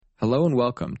Hello and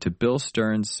welcome to Bill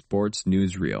Stern's Sports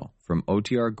Newsreel from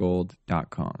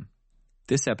OTRGold.com.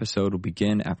 This episode will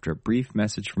begin after a brief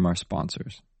message from our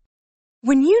sponsors.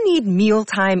 When you need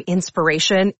mealtime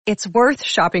inspiration, it's worth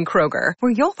shopping Kroger,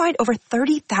 where you'll find over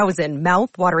 30,000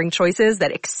 mouth-watering choices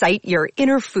that excite your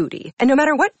inner foodie. And no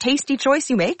matter what tasty choice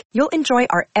you make, you'll enjoy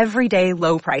our everyday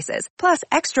low prices, plus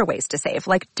extra ways to save,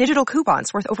 like digital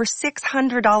coupons worth over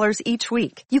 $600 each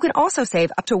week. You can also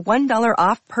save up to $1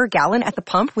 off per gallon at the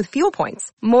pump with fuel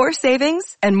points. More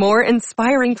savings and more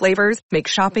inspiring flavors make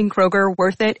shopping Kroger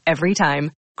worth it every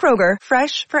time. Kroger,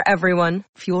 fresh for everyone.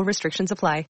 Fuel restrictions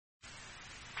apply.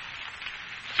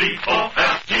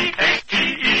 C-O-L-G-A-T-E,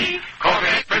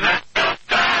 Colgate presents Bill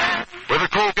Stern. With the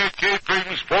Colgate Shave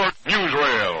Cream Sport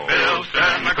Newsreel. Bill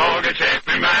Stern, the Colgate Shave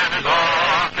Cream Man is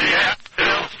on the air.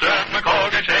 Bill Stern, the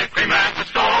Colgate Shave Cream Man, the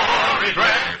story's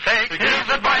rare. Take his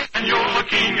advice and you'll look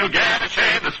keen. You'll get a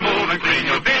shave that's smooth and clean.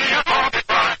 You'll be a Colgate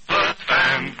brushless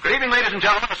fan. Good evening, ladies and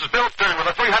gentlemen. This is Bill Stern with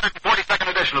the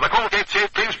 342nd edition of the Colgate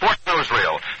Shave Cream Sport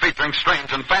Newsreel, featuring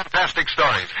strange and fantastic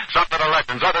stories. Some that are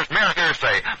legends, others mere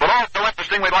hearsay, but all so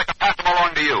interesting we'd like to pass them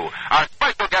along to you. Our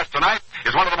special guest tonight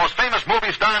is one of the most famous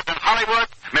movie stars in Hollywood,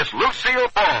 Miss Lucille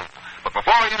Ball. But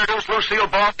before we introduce Lucille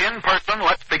Ball in person,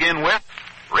 let's begin with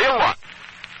Reel 1.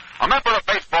 A member of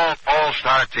baseball's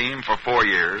all-star team for 4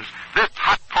 years, this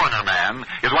hot corner man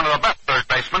is one of the best third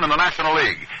basemen in the National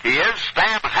League. He is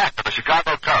Stan Hack of the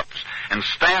Chicago Cubs. And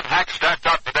Stan Hack starts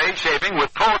out today shaving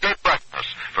with Colgate brushless,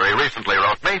 for he recently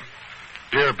wrote me,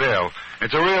 Dear Bill,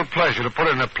 it's a real pleasure to put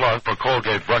in a plug for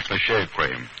Colgate brushless shave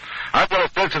cream. I've got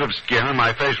a sensitive skin and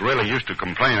my face really used to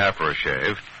complain after a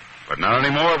shave. But not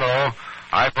anymore, though.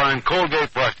 I find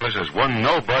Colgate brushless is one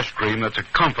no-brush cream that's a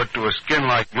comfort to a skin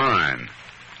like mine.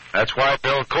 That's why,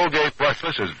 Bill, Colgate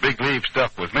brushless is big leave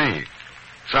stuff with me.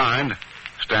 Signed,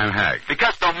 Stan Hack.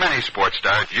 Because so many sports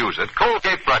stars use it,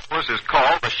 Colgate brushless is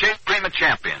called the shave cream of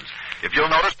champions. If you'll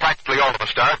notice, practically all of the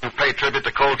stars who pay tribute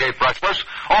to Colgate brushless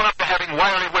own up to having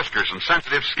wiry whiskers and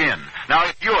sensitive skin. Now,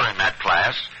 if you're in that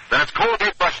class, then it's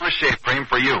Colgate brushless shave cream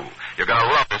for you. You're going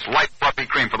to rub this light, fluffy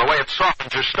cream for the way it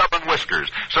softens your stubborn whiskers,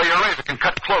 so your razor can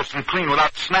cut close and clean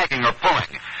without snagging or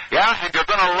pulling. Yeah, and you're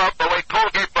going to love the way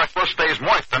Colgate brushless stays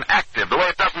moist and active, the way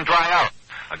it doesn't dry out.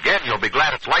 Again, you'll be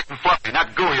glad it's light and fluffy,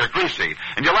 not gooey or greasy,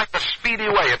 and you'll like the speedy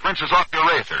way it rinses off your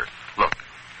razor. Look,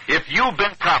 if you've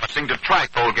been promising to try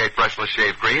Colgate brushless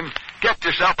shave cream, get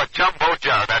yourself a jumbo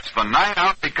jar. That's the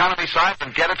 9-ounce economy size,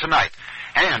 and get it tonight.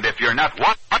 And if you're not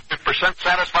 100%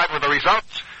 satisfied with the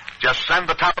results, just send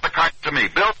the top of the carton to me,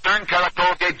 Bill Stern, care of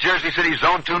Colgate, Jersey City,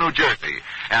 Zone 2, New Jersey,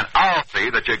 and I'll see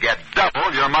that you get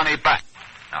double your money back.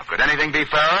 Now, could anything be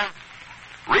fairer?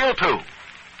 Reel 2.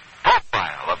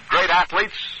 Profile of great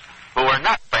athletes who are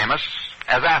not famous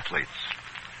as athletes.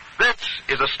 This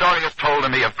is a story as told to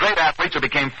me of great athletes who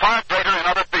became far greater in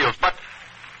other fields. But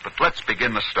let's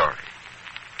begin the story.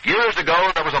 Years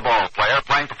ago, there was a ball player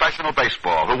playing professional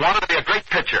baseball who wanted to be a great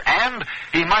pitcher, and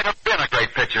he might have been a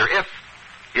great pitcher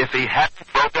if he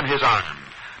hadn't broken his arm.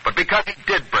 But because he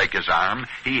did break his arm,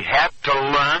 he had to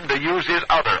learn to use his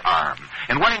other arm.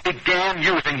 And when he began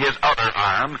using his other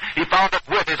arm, he found that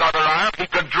with his other arm, he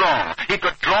could draw. He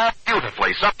could draw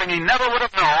beautifully, something he never would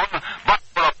have known but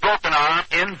for a broken arm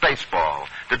in baseball.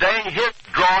 Today, his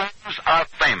drawings are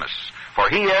famous, for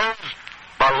he is,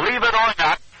 believe it or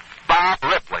not, Bob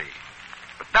Ripley.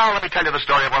 But now let me tell you the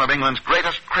story of one of England's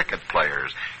greatest cricket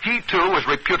players. He, too, was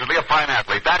reputedly a fine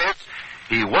athlete. That is,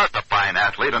 he was a fine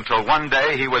athlete until one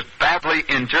day he was badly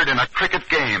injured in a cricket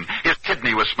game. His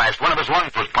kidney was smashed. One of his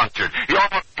lungs was punctured. He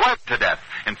almost bled to death.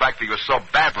 In fact, he was so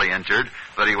badly injured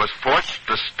that he was forced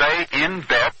to stay in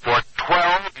bed for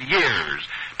 12 years.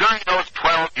 During those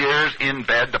 12 years in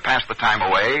bed to pass the time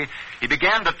away, he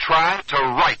began to try to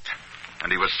write.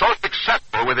 And he was so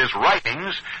successful with his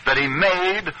writings that he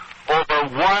made over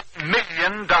 $1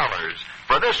 million.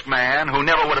 For this man, who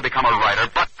never would have become a writer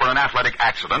but for an athletic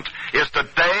accident, is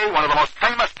today one of the most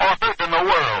famous authors in the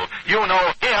world. You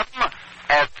know him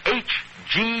as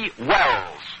H.G.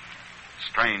 Wells.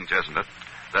 Strange, isn't it,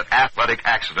 that athletic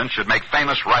accidents should make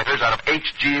famous writers out of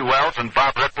H.G. Wells and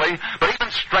Bob Ripley? But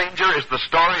even stranger is the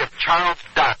story of Charles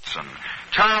Dodson.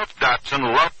 Charles Dodson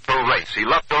loved to race. He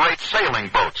loved to race sailing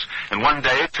boats. And one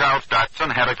day, Charles Dodson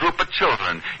had a group of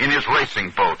children in his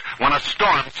racing boat when a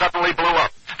storm suddenly blew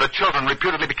up. The children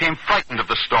reputedly became frightened of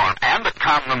the storm, and to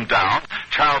calm them down,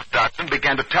 Charles Dodson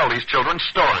began to tell these children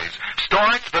stories.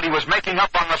 Stories that he was making up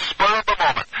on the spur of the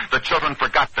moment. The children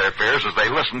forgot their fears as they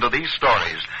listened to these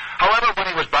stories. However, when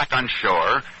he was back on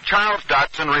shore, Charles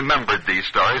Dodson remembered these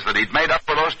stories that he'd made up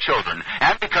for those children.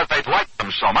 And because they'd liked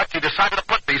them so much, he decided to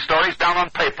put these stories down on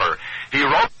paper. He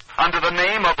wrote under the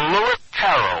name of Lewis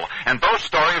Carroll, And those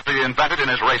stories that he invented in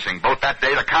his racing boat that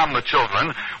day to calm the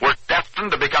children were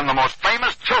destined to become the most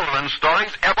famous children's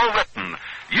stories ever written.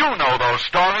 You know those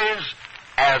stories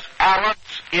as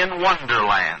Alice in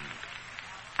Wonderland.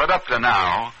 But up to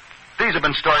now, these have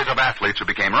been stories of athletes who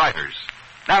became writers.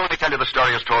 Now let me tell you the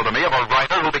story is told to me of a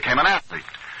writer who became an athlete.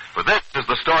 For this is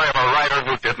the story of a writer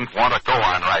who didn't want to go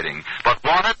on writing, but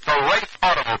wanted to race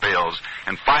automobiles.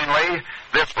 And finally,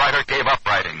 this writer gave up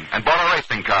writing and bought a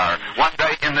racing car. One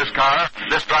day in this car,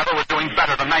 this driver was doing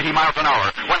better than 90 miles an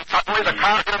hour when suddenly the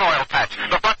car hit an oil patch.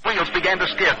 The front wheels began to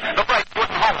skid. The brakes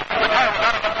wouldn't hold. The car was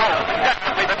out of control.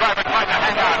 Desperately, the driver tried to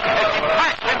hang on as he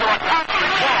crashed into a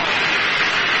concrete wall.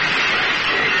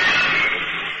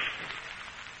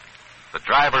 The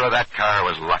driver of that car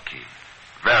was lucky.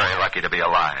 Very lucky to be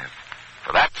alive.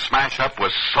 For that smash-up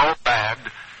was so bad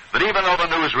that even though the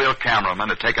newsreel cameraman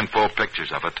had taken full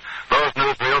pictures of it, those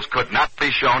newsreels could not be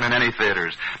shown in any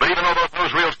theaters. But even though those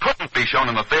newsreels couldn't be shown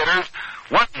in the theaters,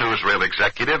 one newsreel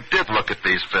executive did look at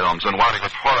these films, and while he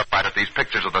was horrified at these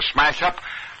pictures of the smash-up,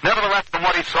 nevertheless, from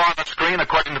what he saw on the screen,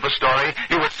 according to the story,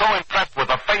 he was so impressed with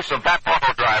the face of that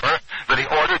auto driver that he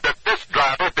ordered that this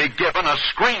driver be given a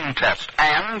screen test.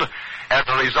 And as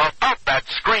a result of that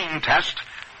screen test,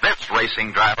 this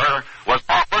racing driver was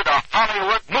offered a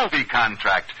Hollywood movie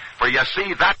contract. For you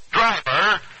see, that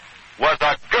driver was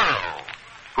a girl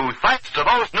who, thanks to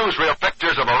those newsreel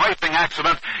pictures of a racing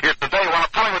accident, is today one of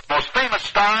Hollywood's most famous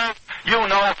stars. You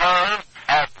know her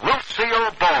as Lucille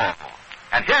Ball.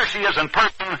 And here she is in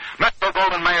person,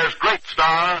 Metro-Goldwyn-Mayer's great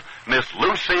star, Miss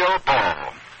Lucille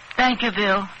Ball. Thank you,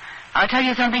 Bill. I'll tell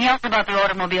you something else about the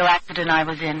automobile accident I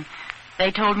was in.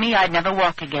 They told me I'd never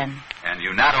walk again. And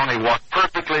you not only walk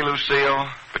perfectly, Lucille,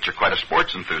 but you're quite a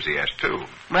sports enthusiast, too.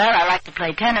 Well, I like to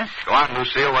play tennis. Go on,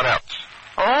 Lucille, what else?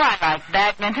 Oh, I like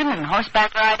badminton and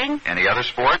horseback riding. Any other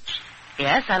sports?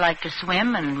 Yes, I like to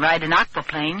swim and ride an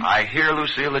aquaplane. I hear,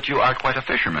 Lucille, that you are quite a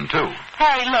fisherman, too.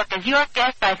 Hey, look, as your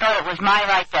guest, I thought it was my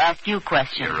right to ask you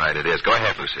questions. You're right, it is. Go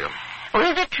ahead, Lucille. Well,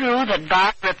 is it true that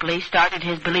Bob Ripley started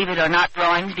his Believe It or Not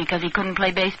drawings because he couldn't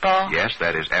play baseball? Yes,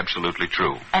 that is absolutely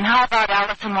true. And how about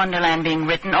Alice in Wonderland being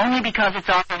written only because its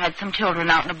author had some children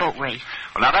out in a boat race?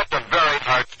 Well, now, that's a very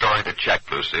hard story to check,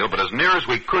 Lucille, but as near as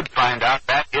we could find out,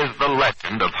 that is the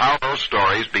legend of how those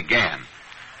stories began.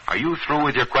 Are you through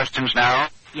with your questions now?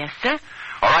 Yes, sir.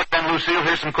 All right, then, Lucille,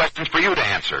 here's some questions for you to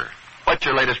answer. What's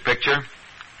your latest picture?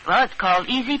 Well, it's called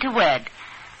Easy to Wed.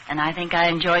 And I think I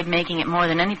enjoyed making it more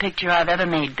than any picture I've ever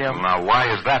made, Bill. Well, now,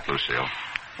 why is that, Lucille?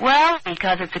 Well,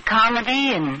 because it's a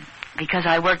comedy and because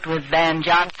I worked with Van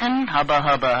Johnson, Hubba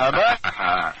Hubba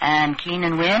Hubba, and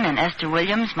Keenan Wynn and Esther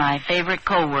Williams, my favorite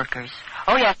co-workers.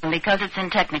 Oh, yes, and because it's in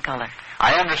Technicolor.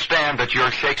 I understand that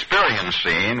your Shakespearean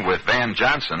scene with Van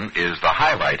Johnson is the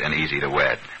highlight in Easy to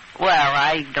Wed. Well,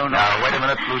 I don't know. Now, wait a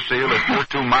minute, Lucille. If you're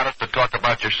too modest to talk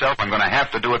about yourself, I'm going to have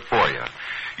to do it for you.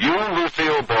 You,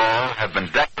 Lucille Ball, have been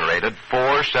decorated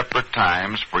 4 separate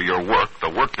times for your work, the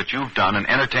work that you've done in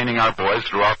entertaining our boys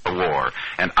throughout the war.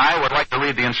 And I would like to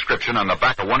read the inscription on the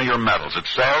back of one of your medals. It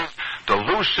says, to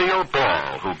Lucille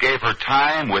Ball, who gave her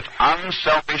time with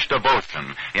unselfish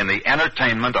devotion in the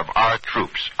entertainment of our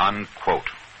troops, unquote.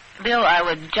 Bill, I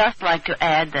would just like to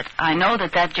add that I know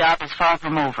that job is far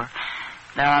from over.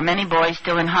 There are many boys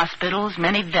still in hospitals,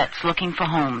 many vets looking for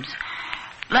homes.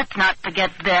 Let's not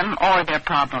forget them or their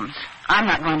problems. I'm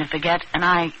not going to forget, and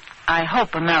I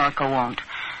hope America won't.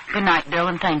 Good night, Bill,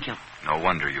 and thank you. No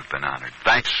wonder you've been honored.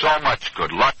 Thanks so much.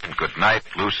 Good luck and good night,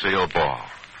 Lucille Ball.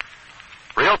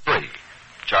 Reel 3,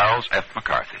 Charles F.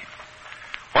 McCarthy.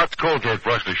 What's Colgate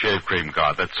Brushless Shave Cream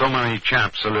got that so many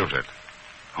champs salute it?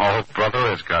 Oh,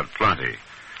 brother, it's got plenty.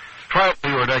 Try it for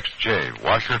your next shave.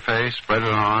 Wash your face, spread it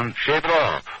on, shave it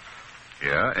off.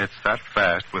 Yeah, it's that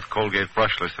fast with Colgate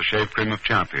Brushless, the shave cream of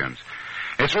champions.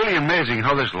 It's really amazing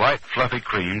how this light, fluffy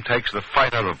cream takes the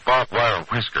fight out of barbed wire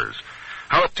whiskers.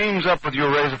 How it teams up with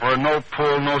your razor for a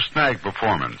no-pull, no-snag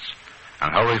performance.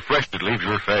 And how refreshed it leaves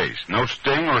your face. No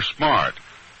sting or smart.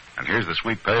 And here's the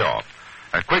sweet payoff.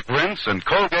 A quick rinse and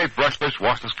Colgate Brushless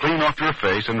washes clean off your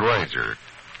face and razor.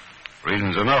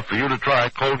 Reasons enough for you to try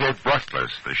Colgate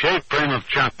Brushless, the shave cream of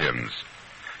champions.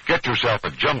 Get yourself a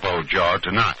jumbo jar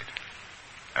tonight.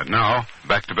 And now,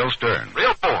 back to Bill Stern.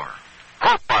 Reel 4,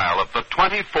 profile of the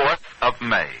 24th of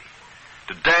May.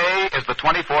 Today is the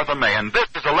 24th of May, and this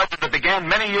is a legend that began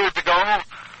many years ago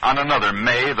on another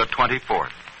May the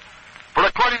 24th. For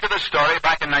according to this story,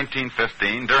 back in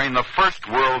 1915, during the First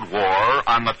World War,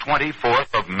 on the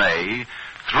 24th of May,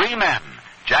 3 men,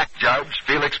 Jack Judge,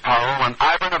 Felix Powell, and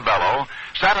Ivan Novello,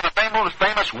 sat in a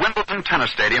famous Wimbledon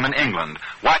tennis stadium in England,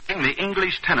 watching the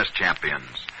English tennis champions.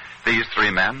 These three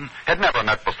men had never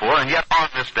met before, and yet on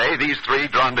this day, these three,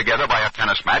 drawn together by a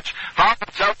tennis match, found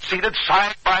themselves seated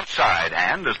side by side,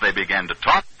 and as they began to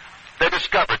talk, they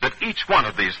discovered that each one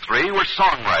of these three were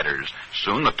songwriters.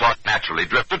 Soon the talk naturally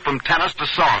drifted from tennis to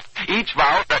song. Each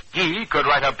vowed that he could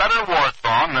write a better war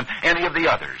song than any of the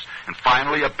others. And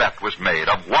finally a bet was made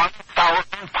of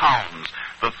 £1,000.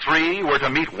 The three were to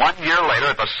meet 1 year later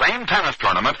at the same tennis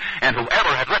tournament, and whoever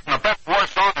had written the best war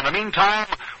song in the meantime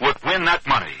would win that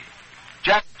money.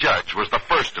 Jack Judge was the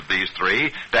first of these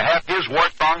three to have his war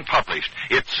song published.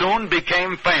 It soon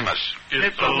became famous.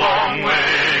 It's a long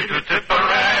way to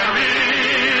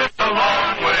Tipperary. It's a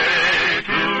long way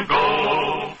to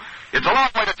go. It's a long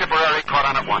way to Tipperary caught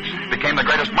on at once. It became the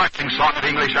greatest marching song of the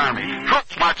English Army.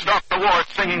 Troops marched off the war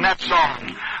singing that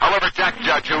song. However, Jack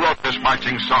Judge, who wrote this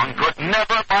marching song, could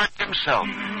never march himself.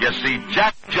 You see,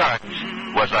 Jack Judge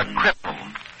was a cripple.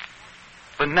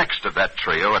 The next of that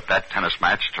trio at that tennis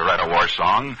match to write a war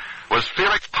song was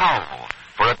Felix Powell,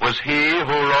 for it was he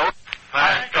who wrote,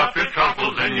 Pack up your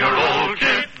troubles in your old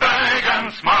kit bag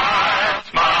and smile,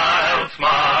 smile,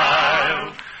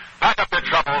 smile. Pack Up Your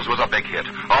Troubles was a big hit.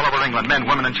 All over England, men,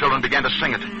 women, and children began to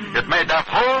sing it. It made the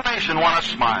whole nation want to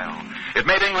smile. It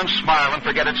made England smile and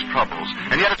forget its troubles.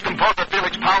 And yet its composer,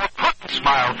 Felix Powell, couldn't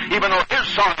smile, even though his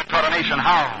song had taught a nation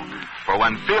how. For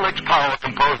when Felix Powell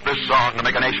composed this song to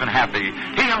make a nation happy,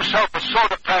 he himself was so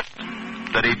depressed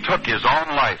that he took his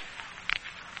own life.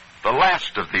 The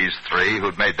last of these three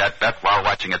who'd made that bet while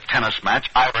watching a tennis match,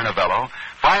 Ivor Novello,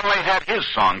 finally had his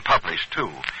song published,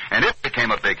 too. And it became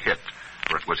a big hit.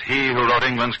 For it was he who wrote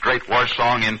England's great war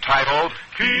song entitled,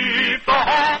 Keep the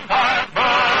home fire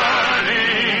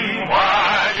burning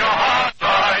while your hearts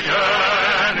are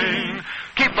yearning.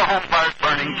 Keep the home fires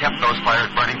burning kept those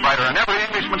fires burning brighter in every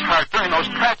Englishman's heart during those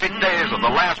tragic days of the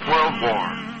last World War.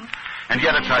 And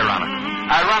yet it's ironical.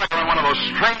 Ironical in one of those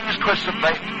strange twists of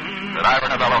fate that Ivor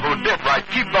Novello, who did write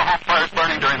Keep the Home Fires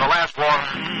Burning during the last war,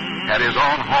 had his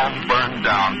own home burned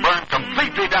down, burned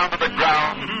completely down to the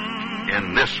ground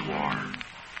in this war.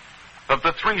 Of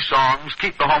the three songs,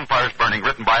 Keep the Home Fires Burning,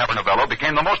 written by Ivor Novello,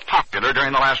 became the most popular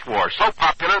during the last war. So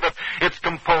popular that its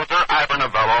composer, Ivor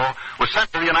Novello, was sent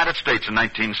to the United States in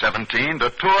 1917 to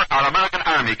tour our American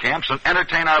Army camps and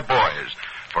entertain our boys.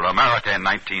 For America in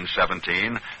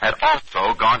 1917 had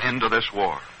also gone into this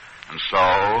war. And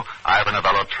so, Ivor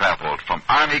Novello traveled from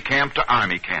Army camp to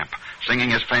Army camp,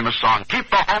 singing his famous song, Keep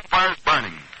the Home Fires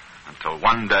Burning, until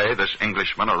one day this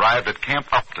Englishman arrived at Camp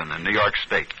Upton in New York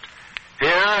State.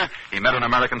 Here, he met an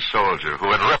American soldier who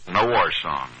had written a war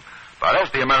song. But as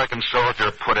the American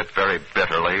soldier put it very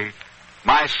bitterly,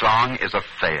 my song is a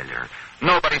failure.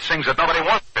 Nobody sings it. Nobody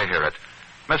wants to hear it.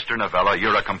 Mr. Novello,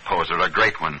 you're a composer, a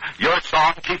great one. Your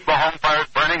song, Keep the Home Fires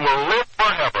Burning, will live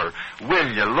forever.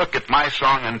 Will you look at my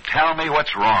song and tell me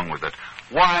what's wrong with it?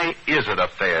 Why is it a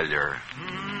failure?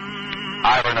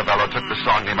 Ivor Novello took the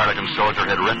song the American soldier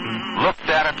had written, looked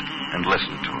at it, and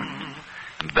listened to it.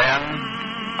 And then,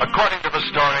 according to the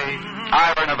story,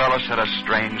 Ivor Novello said a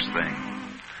strange thing.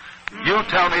 You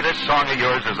tell me this song of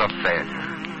yours is a failure.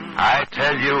 I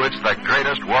tell you it's the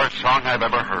greatest war song I've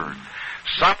ever heard.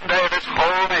 Someday this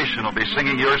whole nation will be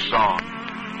singing your song.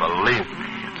 Believe me,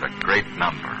 it's a great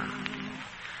number.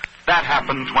 That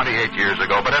happened 28 years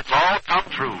ago, but it's all come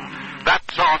true. That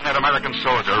song that American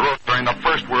soldier wrote during the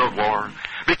First World War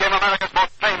became America's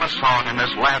most famous song in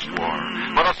this last war.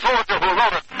 But the soldier who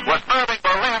wrote it was Irving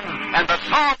Berlin, and the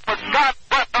song was God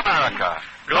Bless America.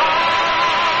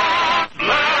 God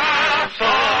bless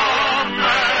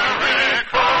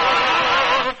America,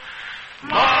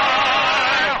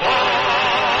 my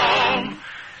home,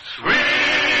 sweet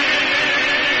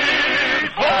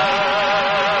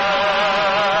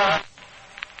home.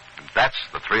 And that's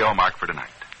the 3-0 mark for tonight.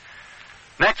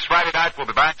 Next Friday night, we'll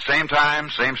be back, same time,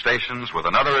 same stations, with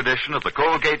another edition of the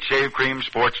Colgate Shave Cream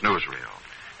Sports Newsreel.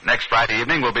 Next Friday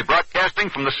evening, we'll be broadcasting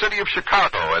from the city of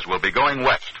Chicago as we'll be going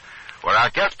west, where our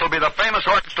guest will be the famous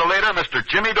orchestra leader, Mr.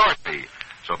 Jimmy Dorsey.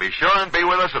 So be sure and be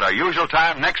with us at our usual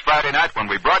time next Friday night when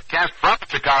we broadcast from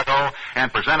Chicago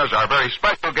and present as our very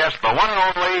special guest, the one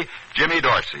and only Jimmy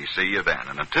Dorsey. See you then.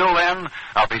 And until then,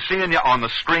 I'll be seeing you on the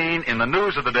screen in the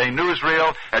News of the Day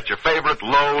newsreel at your favorite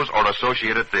Lowe's or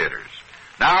Associated Theaters.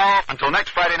 Now, until next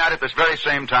Friday night at this very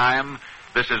same time,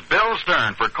 this is Bill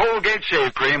Stern for Colgate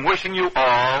Shave Cream wishing you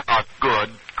all a good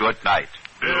night.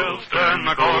 Bill Stern,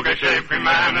 the Colgate Shave Cream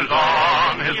man, is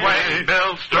on his way.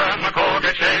 Bill Stern, the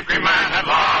Colgate Shave Cream man, had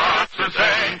lots to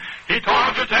say. He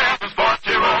told your tale for sports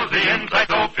heroes, the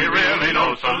inside hope he really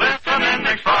knows. So listen in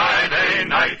next Friday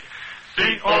night.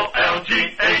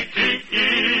 Colgate.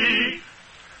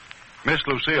 Miss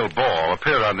Lucille Ball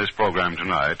appeared on this program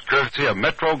tonight, courtesy of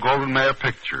Metro-Goldwyn-Mayer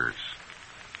Pictures.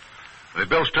 The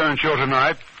Bill Stern Show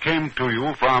tonight came to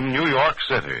you from New York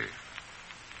City.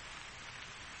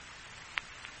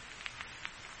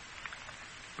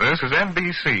 This is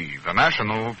NBC, the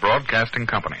National Broadcasting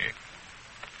Company.